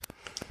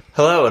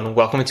Hello, and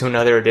welcome to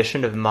another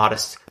edition of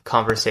Modest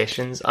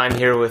Conversations. I'm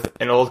here with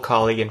an old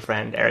colleague and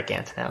friend, Eric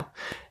Antonow.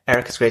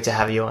 Eric, it's great to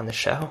have you on the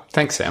show.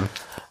 Thanks, Sam.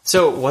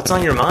 So, what's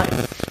on your mind?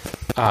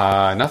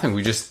 Nothing.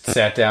 We just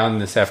sat down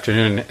this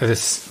afternoon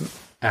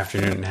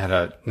and had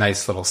a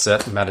nice little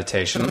sit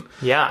meditation.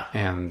 Yeah.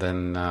 And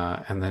then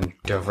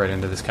dove right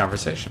into this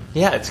conversation.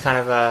 Yeah, it's kind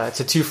of it's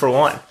a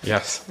 2-for-1.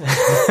 Yes.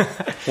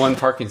 One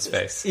parking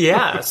space.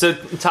 Yeah. So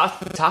talk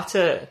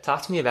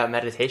to me about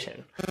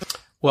meditation.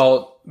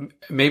 Well,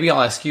 maybe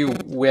I'll ask you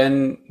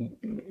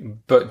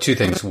but two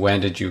things.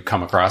 When did you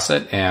come across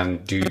it,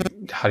 and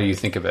how do you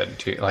think of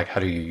it? How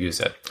do you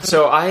use it?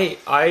 So I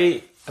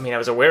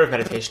was aware of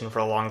meditation for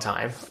a long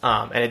time,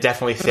 and it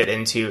definitely fit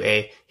into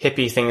a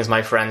hippie thing as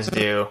my friends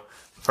do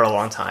for a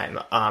long time.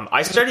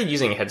 I started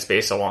using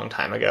Headspace a long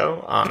time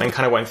ago, and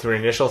kind of went through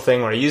an initial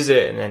thing where I used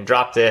it and then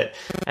dropped it,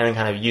 and then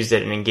kind of used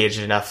it and engaged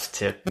enough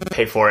to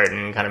pay for it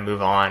and kind of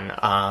move on.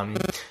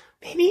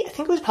 I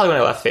think it was probably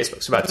when I left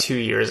Facebook, so about 2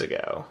 years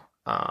ago.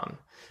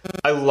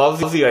 I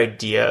love the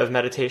idea of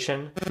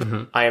meditation.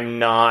 Mm-hmm. I am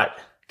not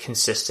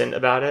consistent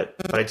about it,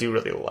 but I do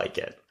really like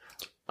it.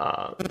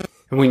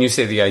 When you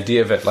say the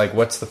idea of it,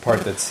 what's the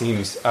part that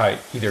seems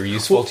either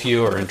useful to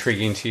you or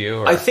intriguing to you?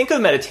 Or? I think of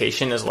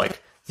meditation as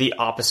the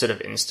opposite of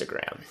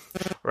Instagram,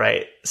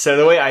 right? So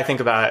the way I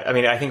think about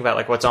it, I think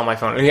about what's on my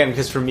phone. Again,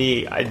 because for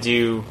me, I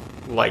do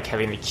like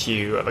having the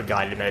cue of a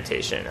guided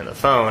meditation and the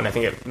phone. I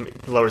think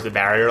it lowers the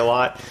barrier a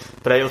lot.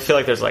 But I feel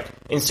like there's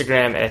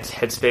Instagram and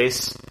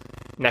Headspace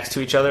next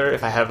to each other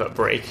if I have a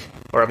break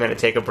or I'm going to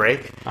take a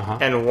break. Uh-huh.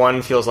 And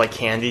one feels like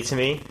candy to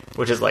me,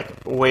 which is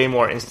way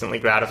more instantly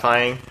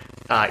gratifying,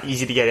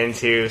 easy to get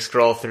into,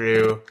 scroll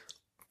through,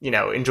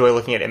 enjoy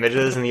looking at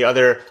images. And the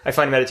other, I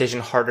find meditation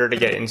harder to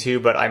get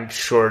into, but I'm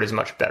sure it is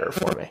much better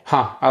for me.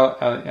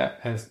 Yeah,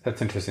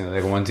 that's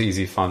interesting. One's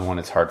easy fun, one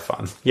is hard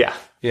fun. Yeah.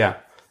 Yeah.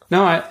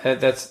 No,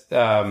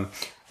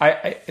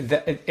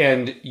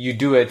 and you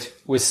do it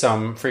with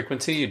some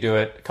frequency? You do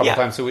it a couple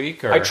times a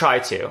week? Or? I try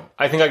to.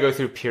 I think I go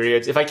through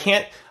periods.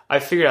 I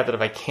figured out that if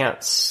I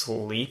can't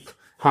sleep,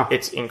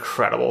 it's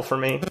incredible for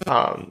me.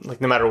 No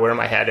matter where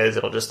my head is,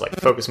 it'll just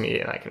focus me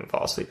and I can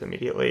fall asleep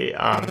immediately.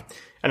 And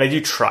I do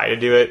try to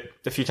do it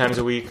a few times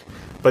a week,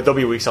 but there'll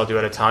be weeks I'll do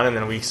it a ton and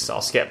then weeks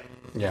I'll skip.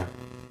 Yeah.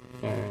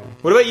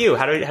 What about you?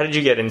 How did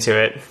you get into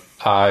it?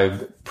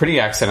 Pretty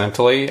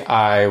accidentally.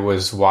 I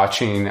was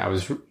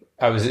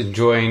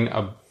enjoying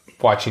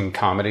watching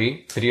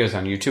comedy videos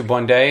on YouTube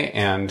one day,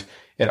 and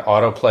it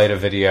autoplayed a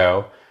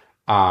video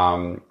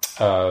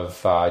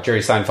of Jerry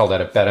Seinfeld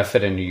at a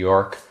benefit in New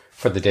York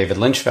for the David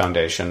Lynch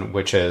Foundation,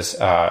 which is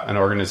an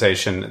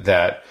organization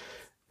that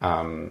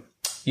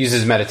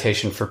uses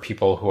meditation for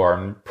people who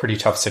are in pretty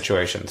tough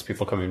situations,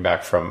 people coming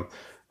back from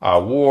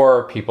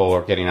war, people who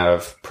are getting out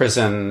of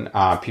prison,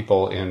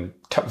 people in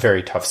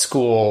very tough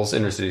schools,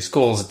 inner city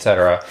schools,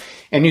 etc.,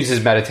 and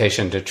uses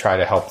meditation to try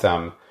to help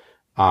them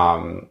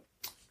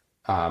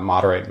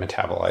moderate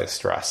metabolize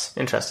stress.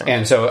 Interesting.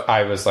 And so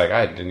I was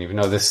I didn't even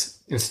know this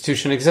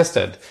institution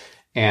existed.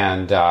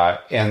 And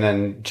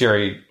then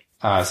Jerry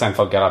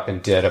Seinfeld got up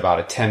and did about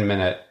a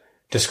 10-minute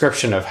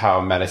description of how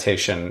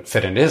meditation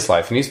fit into his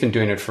life. And he's been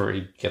doing it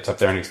he gets up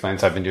there and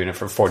explains, I've been doing it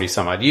for 40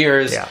 some odd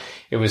years. Yeah.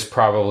 It was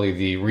probably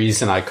the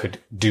reason I could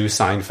do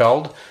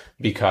Seinfeld,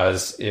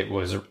 because it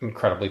was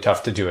incredibly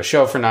tough to do a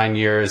show for 9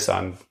 years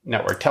on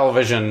network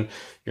television.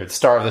 You're the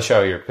star of the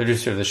show, you're a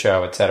producer of the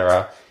show,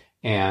 etc.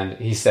 And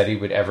he said he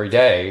would every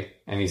day,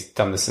 and he's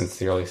done this since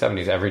the early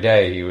 70s, every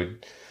day he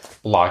would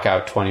block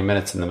out 20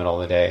 minutes in the middle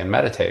of the day and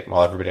meditate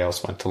while everybody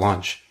else went to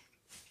lunch.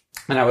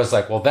 And I was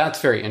like, well,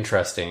 that's very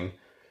interesting.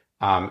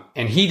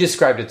 And he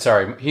described it,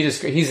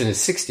 he's in his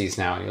 60s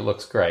now and he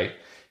looks great.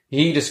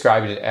 He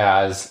described it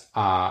as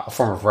a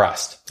form of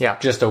rest. Yeah.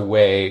 Just a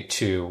way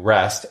to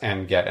rest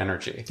and get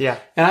energy. Yeah.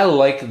 And I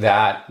like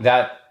that.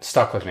 That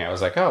stuck with me. I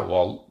was like, oh,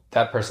 well,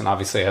 that person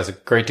obviously has a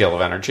great deal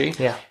of energy.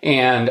 Yeah.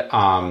 And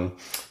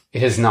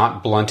it has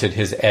not blunted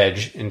his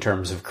edge in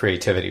terms of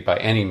creativity by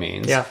any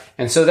means. Yeah.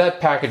 And so that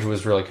package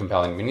was really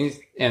compelling to me.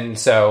 And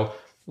so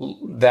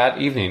that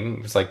evening,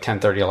 it was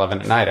 10:30,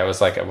 11 at night, I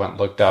was I went and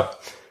looked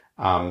up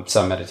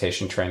some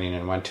meditation training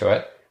and went to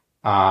it.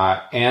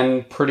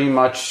 And pretty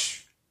much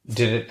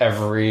did it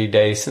every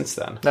day since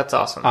then. That's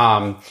awesome.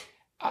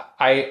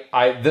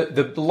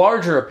 The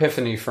larger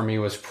epiphany for me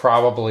was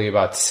probably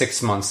about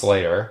 6 months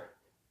later,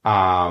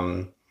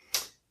 when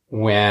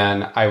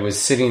I was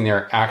sitting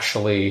there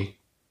actually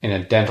in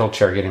a dental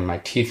chair getting my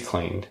teeth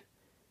cleaned.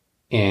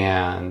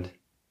 And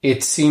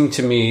it seemed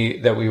to me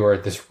that we were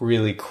at this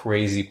really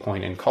crazy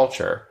point in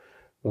culture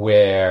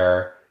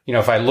where,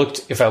 if I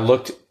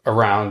looked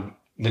around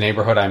the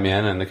neighborhood I'm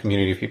in and the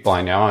community of people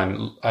I know,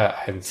 and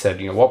I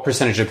said, what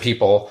percentage of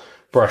people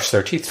brush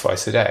their teeth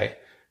twice a day?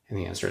 And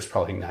the answer is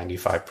probably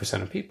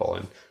 95% of people.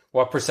 And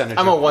what percentage?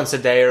 I'm a once a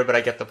dayer, but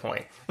I get the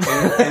point.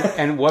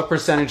 and what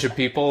percentage of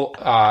people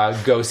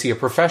go see a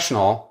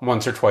professional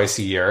once or twice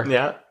a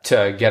year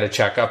to get a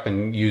checkup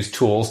and use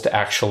tools to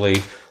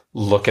actually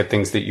look at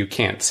things that you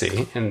can't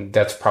see? And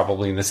that's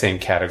probably in the same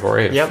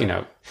category of,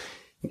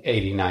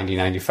 80, 90,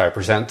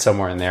 95%,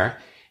 somewhere in there.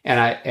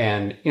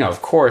 And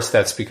of course,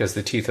 that's because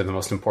the teeth are the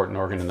most important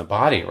organ in the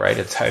body, right?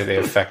 It's how they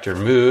affect your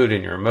mood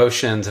and your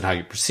emotions and how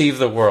you perceive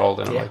the world.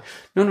 And I'm like,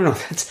 no,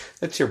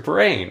 that's your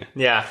brain.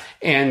 Yeah.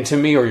 And to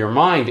me, or your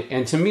mind.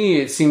 And to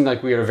me, it seemed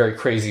like we had a very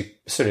crazy,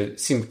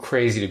 seemed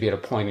crazy to be at a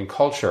point in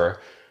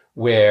culture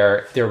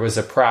where there was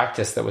a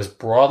practice that was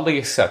broadly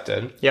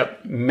accepted.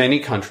 Yep. Many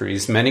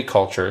countries, many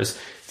cultures,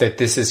 that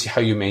this is how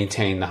you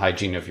maintain the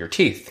hygiene of your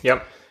teeth.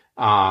 Yep.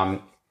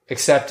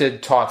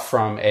 Accepted, taught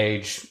from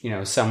age,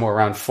 somewhere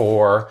around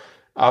 4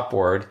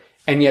 upward,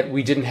 and yet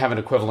we didn't have an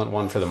equivalent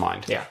one for the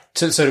mind. Yeah.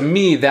 So to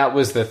me, that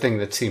was the thing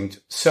that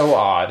seemed so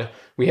odd.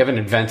 We haven't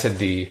invented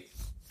the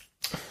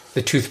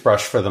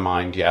toothbrush for the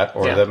mind yet,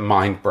 or the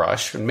mind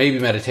brush, and maybe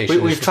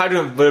meditation. We've tried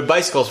to put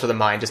bicycles for the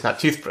mind, just not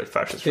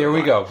toothbrushes. There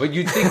we go. But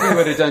you'd think we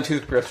would have done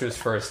toothbrushes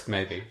first,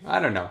 maybe. I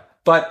don't know.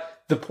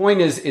 But the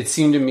point is, it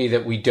seemed to me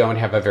that we don't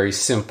have a very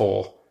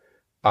simple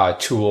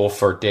tool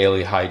for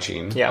daily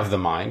hygiene of the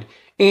mind.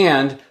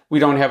 And we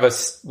don't have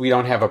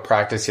a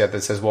practice yet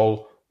that says,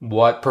 well,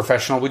 what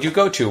professional would you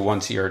go to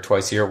once a year or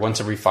twice a year,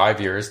 once every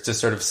 5 years to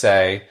sort of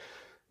say,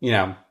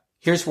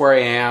 here's where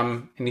I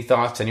am. Any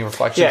thoughts, any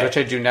reflections, what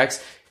should I do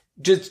next?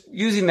 Just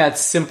using that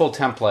simple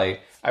template,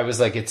 I was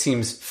like, it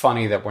seems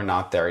funny that we're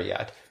not there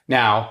yet.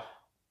 Now,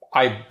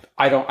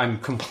 I'm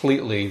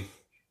completely,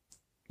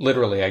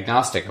 literally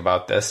agnostic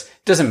about this.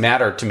 It doesn't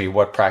matter to me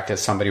what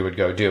practice somebody would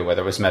go do,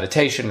 whether it was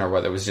meditation or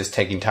whether it was just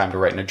taking time to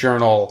write in a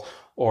journal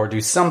or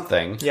do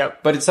something.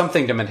 Yep. But it's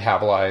something to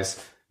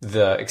metabolize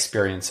the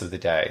experience of the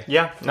day.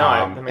 Yeah.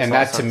 No,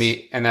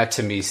 that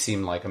to me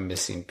seemed like a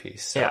missing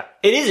piece. So. Yeah.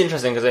 It is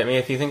interesting because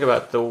if you think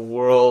about the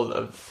world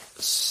of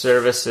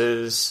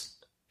services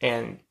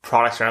and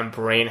products around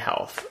brain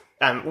health,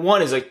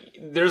 one is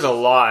there's a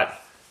lot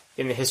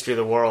in the history of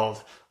the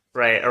world,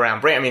 right,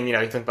 around brain.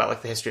 You think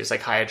about the history of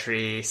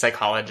psychiatry,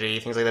 psychology,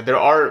 things like that. There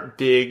are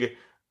big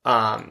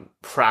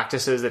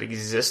practices that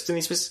exist in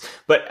these spaces,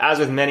 but as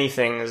with many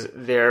things,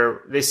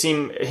 they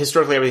seem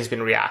historically everything's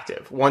been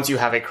reactive. Once you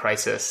have a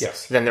crisis,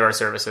 then there are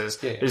services.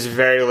 There's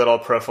very little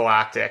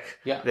prophylactic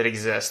that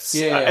exists,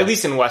 at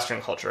least in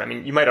Western culture.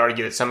 You might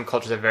argue that some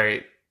cultures have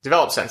very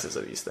developed senses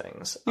of these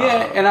things.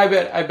 And I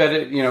bet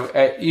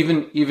it.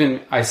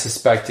 Even I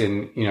suspect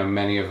in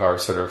many of our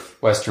sort of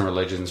Western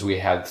religions, we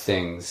had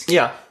things.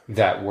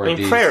 That were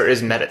prayer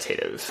is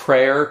meditative.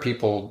 Prayer,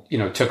 people,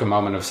 took a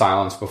moment of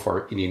silence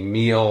before eating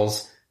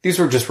meals. These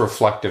were just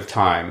reflective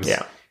times.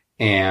 Yeah.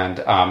 And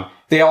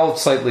they all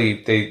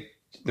the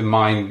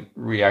mind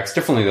reacts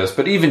differently to those,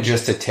 but even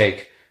just to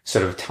take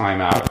sort of time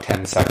out,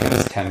 10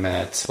 seconds, 10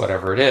 minutes,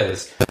 whatever it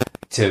is,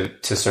 to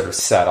sort of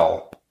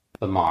settle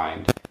the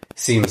mind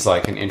seems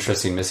like an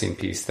interesting missing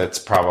piece that's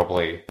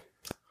probably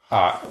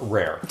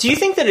rare. Do you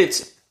think that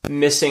it's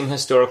missing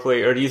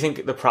historically, or do you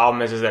think the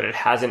problem is that it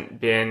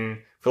hasn't been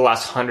for the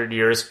last 100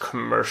 years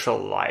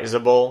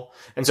commercializable,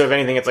 and so if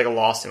anything, it's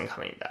lost and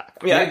coming back?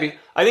 Maybe.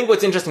 I think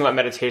what's interesting about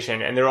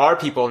meditation, and there are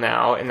people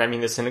now, and I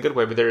mean this in a good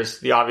way, but there's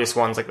the obvious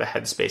ones like the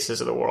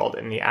Headspaces of the world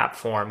in the app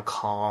form,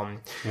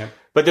 Calm. Yep.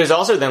 But there's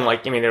also then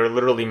there are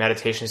literally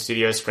meditation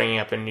studios springing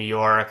up in New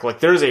York.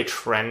 There's a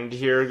trend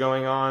here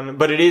going on,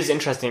 but it is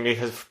interesting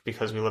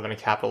because we live in a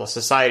capitalist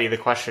society. The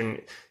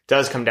question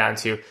does come down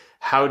to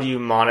how do you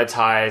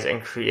monetize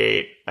and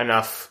create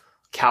enough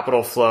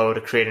capital flow to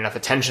create enough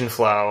attention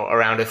flow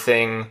around a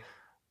thing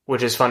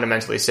which is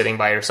fundamentally sitting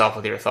by yourself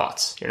with your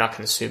thoughts. You're not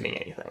consuming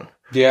anything.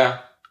 Yeah.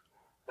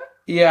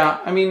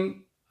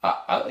 It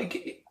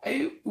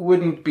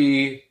wouldn't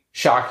be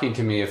shocking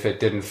to me if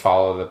it didn't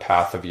follow the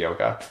path of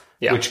yoga,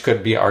 which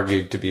could be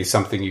argued to be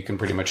something you can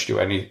pretty much do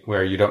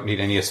anywhere. You don't need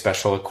any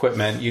special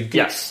equipment. You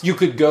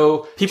could go.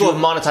 People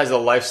have monetized the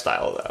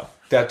lifestyle, though.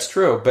 That's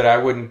true, but I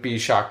wouldn't be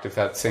shocked if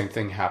that same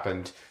thing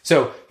happened.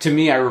 So to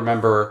me, I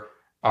remember,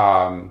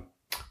 I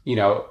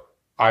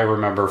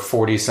remember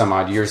 40 some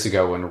odd years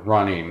ago when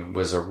running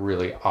was a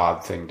really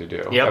odd thing to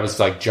do. Yep. I was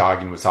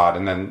jogging was odd.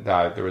 And then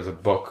there was a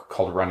book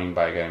called Running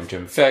by a guy named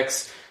Jim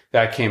Fixx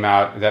that came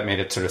out that made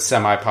it sort of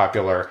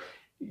semi-popular,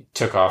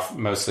 took off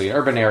mostly in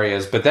urban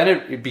areas. But then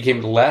it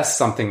became less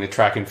something that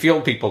track and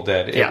field people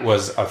did. It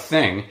was a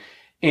thing.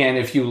 And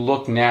if you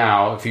look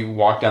now, if you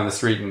walk down the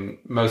street in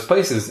most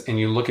places and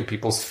you look at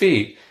people's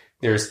feet,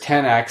 there's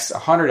 10x,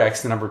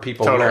 100x the number of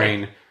people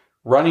wearing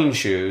running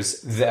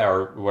shoes that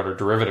are what are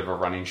derivative of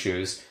running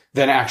shoes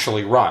than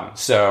actually run.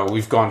 So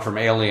we've gone from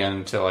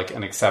alien to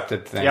an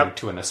accepted thing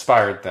to an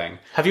aspired thing.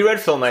 Have you read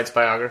Phil Knight's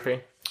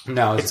biography?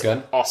 No, it's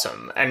good.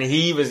 Awesome. And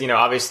he was,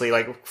 obviously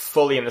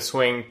fully in the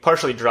swing,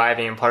 partially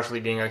driving and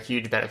partially being a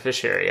huge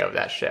beneficiary of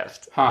that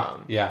shift.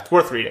 It's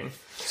worth reading.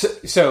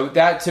 So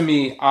that to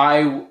me,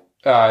 I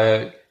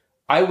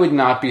would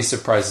not be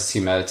surprised to see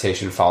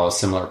meditation follow a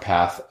similar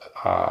path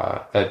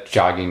that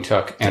jogging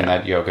took and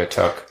that yoga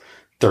took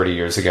 30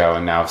 years ago,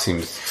 and now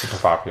seems super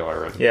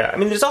popular.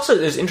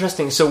 There's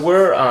interesting. So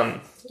we're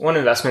one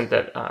investment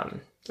that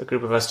a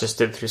group of us just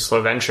did through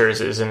Slow Ventures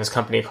is in this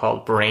company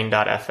called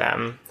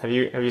Brain.fm. Have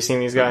you seen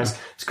these guys?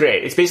 It's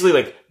great. It's basically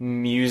like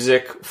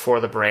music for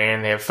the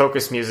brain. They have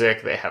focus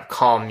music. They have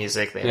calm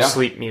music. They have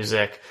sleep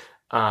music.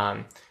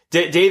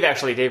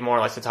 Dave Moore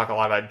likes to talk a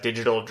lot about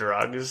digital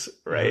drugs,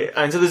 right? Mm-hmm.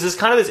 And so there's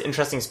this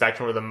interesting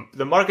spectrum where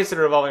the markets that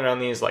are revolving around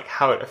these, like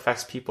how it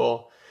affects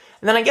people.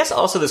 And then I guess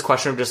also this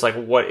question of just like,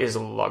 what is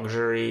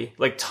luxury?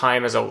 Like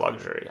time as a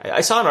luxury.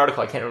 I saw an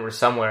article, I can't remember,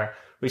 somewhere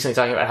recently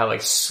talking about how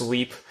like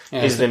sleep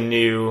is the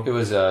new... It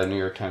was a New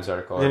York Times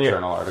article or a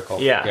journal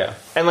article. Yeah.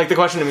 And like the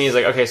question to me is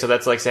like, okay, so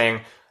that's like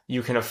saying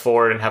you can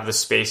afford and have the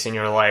space in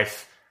your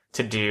life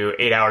to do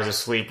 8 hours of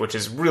sleep, which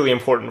is really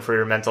important for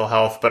your mental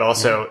health, but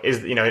also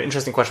is, an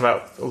interesting question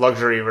about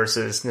luxury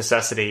versus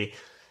necessity.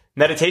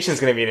 Meditation is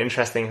going to be an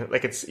interesting,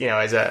 like it's,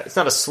 it's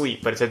not a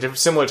sleep, but it's a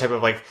similar type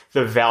of like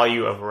the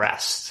value of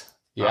rest.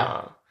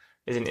 Yeah.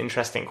 Is an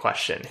interesting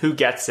question. Who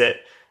gets it?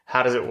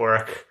 How does it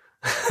work?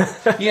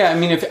 Yeah, I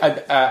mean,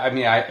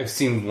 I've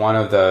seen one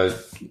of the,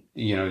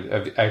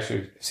 I've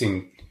actually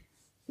seen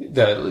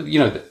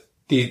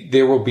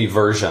there will be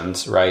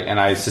versions, right?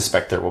 And I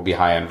suspect there will be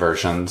high-end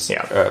versions,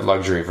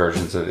 luxury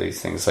versions of these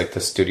things, like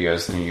the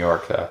studios in New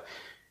York, the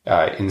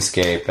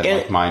Inscape and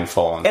like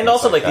Mindful. And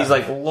also like these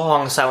like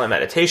long silent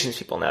meditations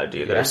people now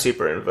do that are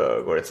super in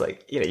vogue, where it's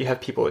like, you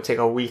have people who take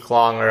a week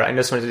long, or I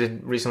know someone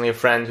did recently, a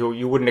friend who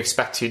you wouldn't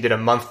expect to did a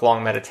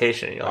month-long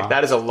meditation. You're like,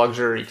 that is a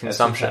luxury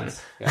consumption.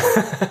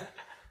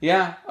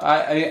 Yeah.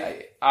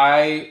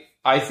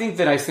 I think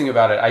the nice thing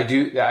about it,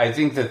 I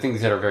think the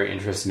things that are very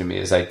interesting to me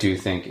is I do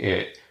think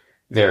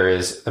there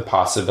is the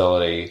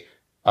possibility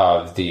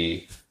of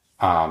the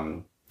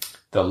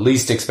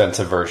least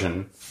expensive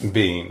version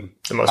being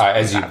the most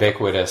as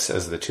ubiquitous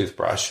as the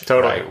toothbrush,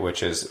 totally, right?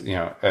 Which is,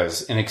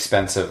 as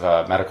inexpensive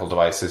a medical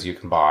device as you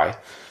can buy.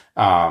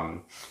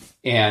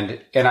 And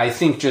I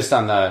think just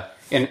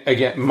and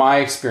again, my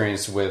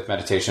experience with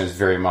meditation is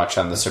very much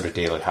on the sort of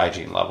daily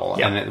hygiene level.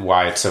 Yep. And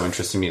why it's so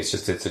interesting to me is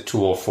just it's a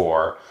tool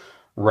for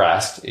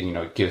rest. And,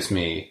 it gives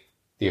me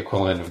the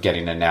equivalent of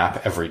getting a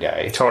nap every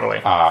day.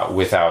 Totally.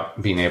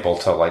 Without being able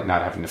to like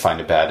not having to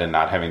find a bed and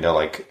not having to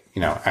like,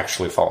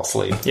 actually fall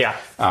asleep. Yeah.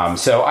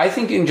 So I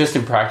think in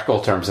practical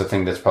terms, the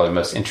thing that's probably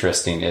most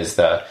interesting is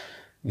the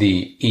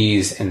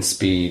ease and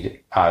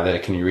speed that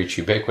it can reach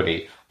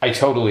ubiquity. I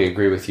totally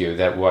agree with you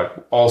that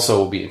what also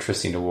will be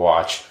interesting to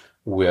watch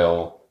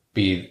will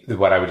be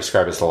what I would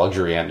describe as the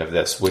luxury end of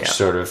this, which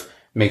sort of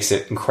makes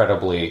it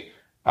incredibly,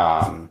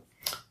 puts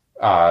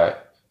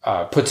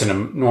an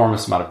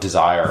enormous amount of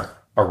desire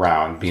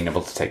around being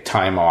able to take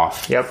time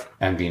off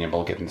and being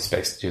able to get into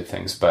space to do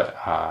things. But,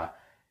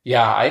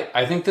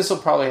 I think this will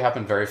probably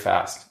happen very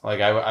fast.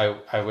 Like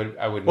I would.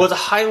 Well, it's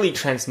highly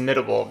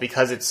transmittable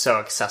because it's so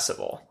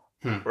accessible.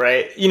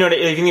 Right? If you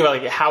think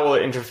about like how will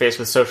it interface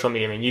with social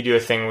media? I mean, you do a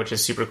thing which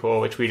is super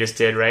cool, which we just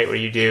did, right? Where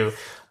you do,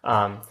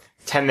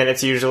 10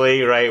 minutes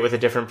usually, right? With a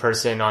different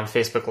person on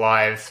Facebook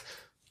Live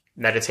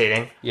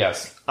meditating.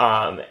 Yes.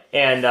 I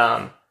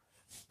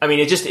mean,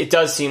 it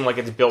does seem like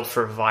it's built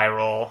for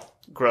viral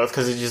growth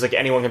because it's just like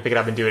anyone can pick it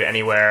up and do it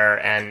anywhere.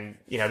 And,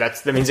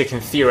 that means it can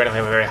theoretically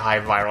have a very high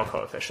viral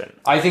coefficient.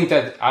 I think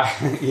that,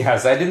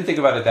 yes, I didn't think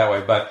about it that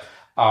way, but,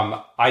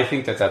 I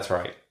think that that's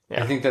right.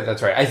 Yeah. I think that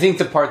that's right. I think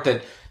the part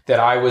that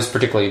I was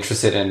particularly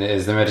interested in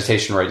is the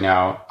meditation right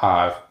now,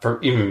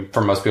 even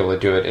for most people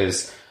that do it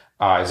is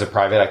a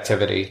private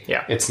activity.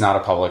 Yeah. It's not a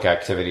public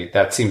activity.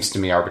 That seems to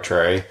me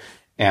arbitrary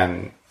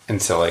and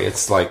silly.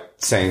 It's like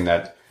saying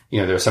that,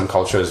 there are some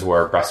cultures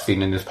where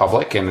breastfeeding is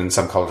public and in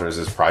some cultures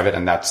is private,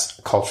 and that's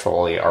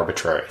culturally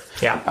arbitrary.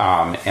 Yeah.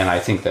 And I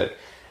think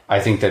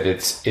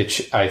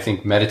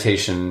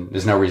meditation,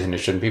 there's no reason it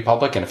shouldn't be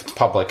public. And if it's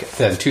public,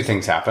 then two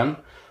things happen.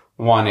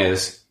 One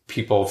is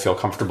people feel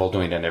comfortable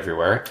doing it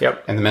everywhere.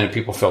 Yep. And the minute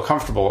people feel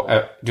comfortable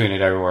doing it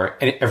everywhere,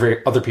 and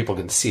other people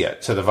can see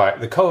it. So the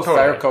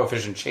viral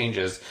coefficient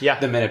changes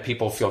the minute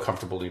people feel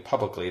comfortable doing it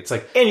publicly. It's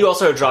like, and you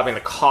also are dropping the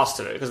cost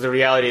of it, because the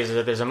reality is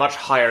that there's a much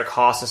higher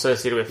cost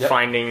associated with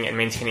finding and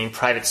maintaining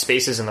private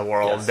spaces in the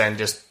world than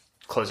just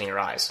closing your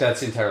eyes.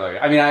 That's entirely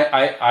right. I mean,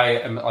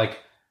 I am like,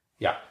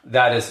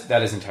 that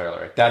is entirely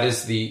right. That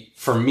is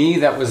for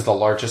me, that was the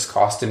largest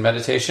cost in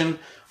meditation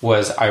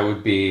was I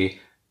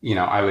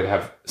would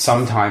have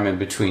some time in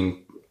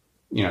between,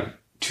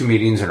 two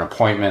meetings or an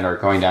appointment or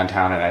going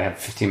downtown, and I have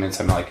 15 minutes.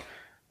 I'm like,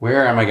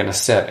 where am I going to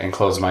sit and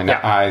close my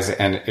eyes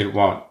and it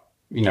won't,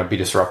 be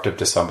disruptive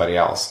to somebody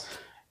else?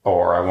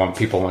 Or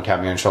people won't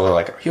tap me on the shoulder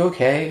like, are you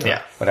okay?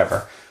 Or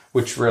whatever,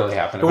 which really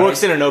happened. It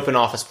works in an open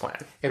office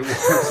plan. It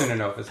works in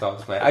an open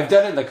office plan. I've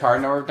done it in the car a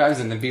number of times,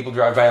 and then people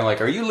drive by and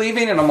like, are you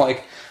leaving? And I'm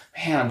like,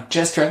 man, I'm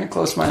just trying to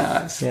close my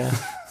eyes. Yeah,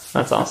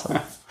 that's awesome.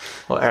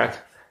 Well, Eric,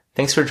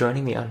 thanks for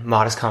joining me on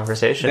Modest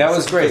Conversations. That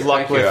was great.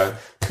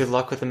 Good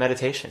luck with the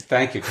meditation.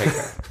 Thank you. Take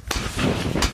care.